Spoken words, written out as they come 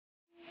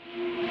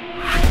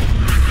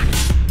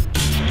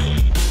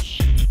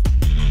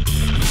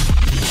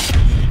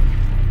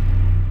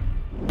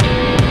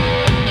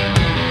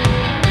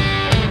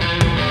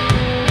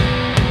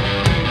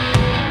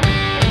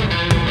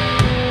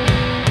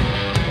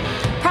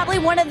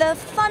one of the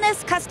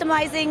funnest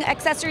customizing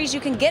accessories you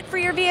can get for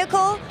your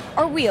vehicle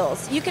are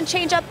wheels. You can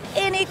change up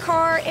any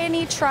car,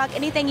 any truck,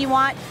 anything you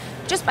want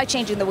just by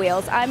changing the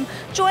wheels. I'm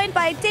joined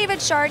by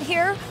David Shard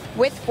here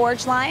with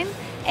Forgeline,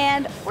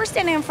 and we're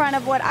standing in front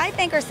of what I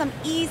think are some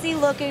easy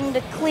looking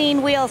to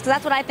clean wheels, because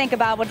that's what I think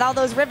about with all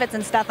those rivets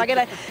and stuff. I get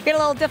a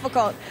little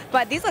difficult,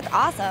 but these look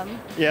awesome.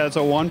 Yeah, it's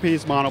a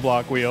one-piece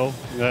monoblock wheel.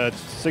 It's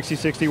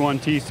 6061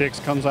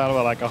 T6, comes out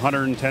of like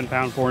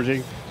 110-pound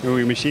forging. And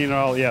we machine it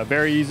all. Yeah,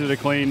 very easy to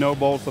clean, no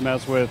bolts to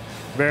mess with.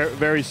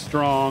 Very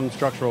strong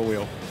structural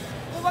wheel.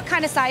 Well, what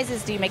kind of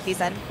sizes do you make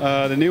these in?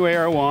 The new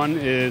AR1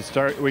 is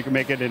we can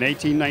make it in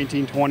 18,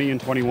 19, 20,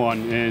 and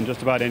 21 in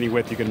just about any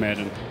width you can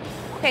imagine.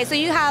 Okay, so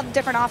you have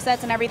different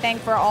offsets and everything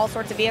for all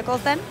sorts of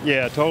vehicles then?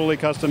 Yeah, totally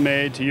custom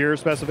made to your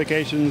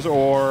specifications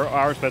or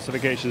our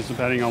specifications,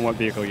 depending on what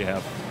vehicle you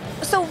have.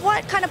 So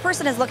what kind of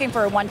person is looking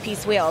for a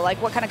one-piece wheel?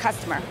 Like what kind of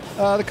customer?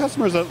 The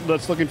customer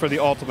that's looking for the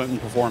ultimate in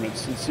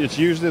performance. It's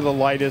usually the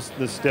lightest,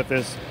 the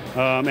stiffest,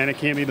 and it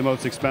can be the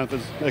most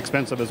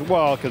expensive as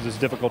well, because it's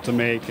difficult to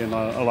make and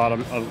a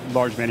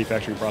large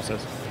manufacturing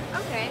process.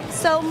 Okay.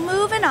 So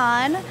moving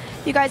on,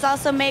 you guys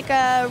also make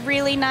a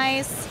really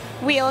nice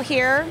wheel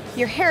here,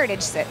 your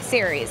Heritage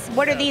Series.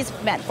 What are these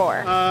meant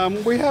for?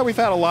 We've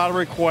had a lot of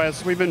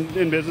requests. We've been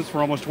in business for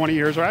almost 20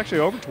 years, or actually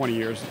over 20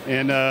 years.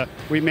 And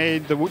we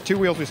made the two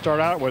wheels we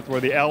started out with were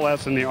the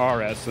LS and the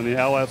RS. And the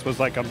LS was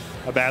like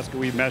a basket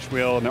weave mesh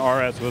wheel, and the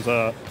RS was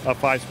a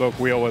 5-spoke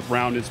wheel with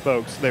rounded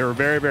spokes. They were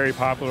very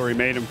popular. We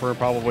made them for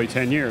probably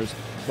 10 years.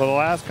 Well, the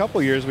last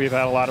couple of years, we've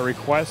had a lot of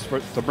requests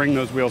to bring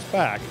those wheels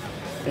back.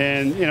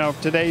 And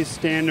today's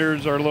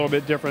standards are a little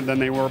bit different than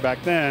they were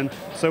back then,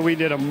 so we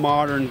did a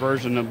modern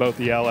version of both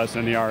the LS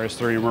and the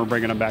RS3, and we're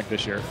bringing them back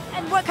this year.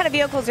 And what kind of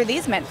vehicles are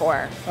these meant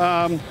for?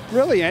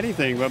 Really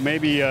anything, but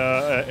maybe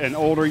an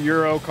older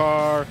Euro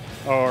car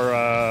or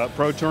a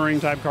pro touring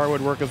type car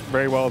would work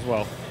very well as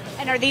well.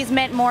 And are these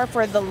meant more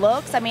for the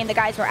looks? I mean, the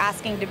guys were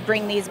asking to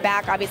bring these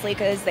back, obviously,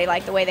 because they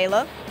like the way they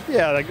look?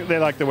 Yeah, they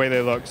like the way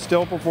they look.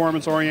 Still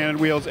performance-oriented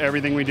wheels.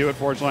 Everything we do at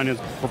Forgeline is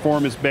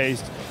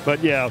performance-based,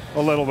 but yeah,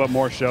 a little bit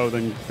more show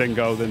than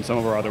go than some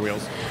of our other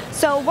wheels.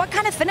 So what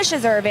kind of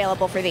finishes are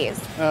available for these?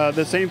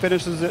 The same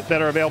finishes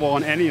that are available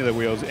on any of the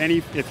wheels.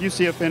 If you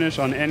see a finish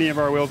on any of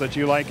our wheels that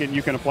you like it,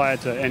 you can apply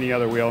it to any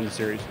other wheel in the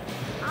series.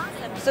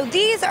 Awesome. So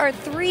these are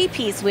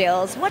 3-piece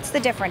wheels. What's the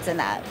difference in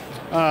that?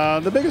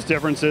 The biggest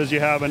difference is you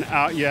have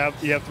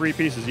 3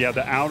 pieces. You have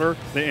the outer,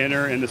 the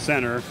inner, and the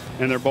center,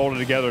 and they're bolted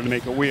together to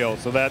make a wheel.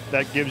 So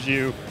that gives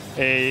you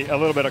a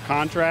little bit of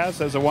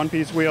contrast. As a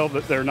one-piece wheel,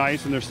 they're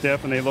nice and they're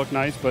stiff and they look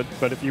nice, but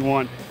if you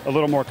want a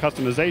little more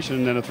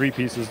customization, then a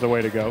 3-piece is the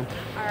way to go.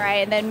 All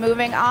right, and then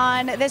moving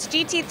on, this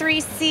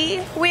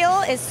GT3C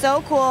wheel is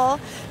so cool.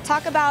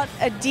 Talk about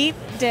a deep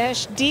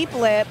dish, deep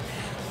lip.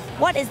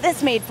 What is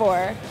this made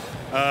for?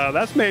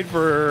 That's made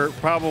for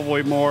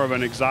probably more of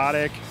an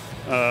exotic,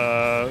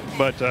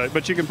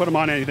 but you can put them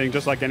on anything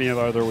just like any of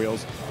the other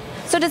wheels.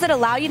 So does it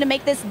allow you to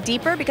make this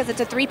deeper because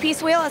it's a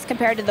 3-piece wheel as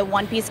compared to the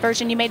 1-piece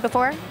version you made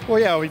before? Well,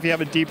 yeah, if you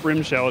have a deep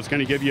rim shell, it's going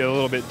to give you a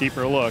little bit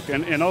deeper look.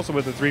 And also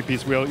with the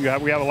 3-piece wheel,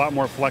 we have a lot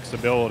more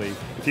flexibility.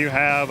 If you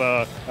have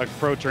a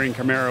Pro Touring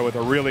Camaro with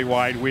a really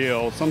wide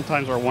wheel,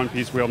 sometimes our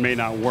 1-piece wheel may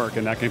not work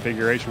in that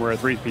configuration where a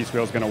 3-piece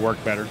wheel is going to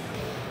work better.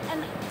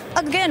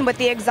 Again, with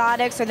the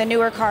exotics or the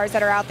newer cars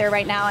that are out there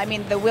right now, I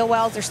mean, the wheel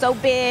wells are so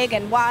big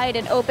and wide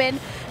and open.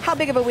 How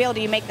big of a wheel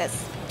do you make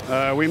this?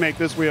 We make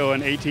this wheel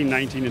in 18,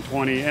 19, and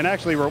 20, and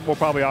actually we'll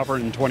probably offer it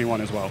in 21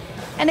 as well.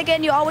 And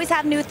again, you always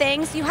have new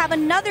things. You have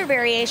another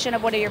variation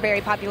of one of your very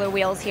popular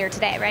wheels here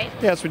today, right?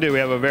 Yes, we do. We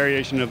have a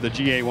variation of the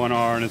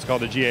GA1R, and it's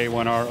called the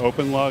GA1R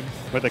Open Lug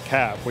with a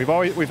cap. We've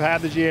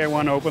had the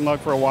GA1 Open Lug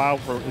for a while.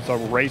 It's a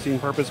racing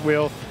purpose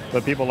wheel,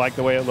 but people like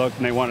the way it looked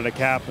and they wanted a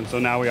cap, and so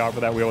now we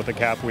offer that wheel with a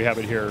cap. We have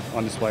it here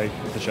on display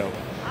at the show.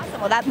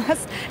 Well, that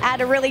must add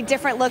a really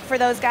different look for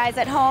those guys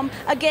at home.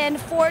 Again,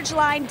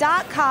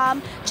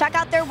 Forgeline.com. Check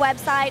out their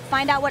website,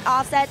 find out what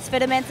offsets,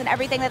 fitaments, and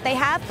everything that they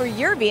have for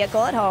your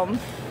vehicle at home.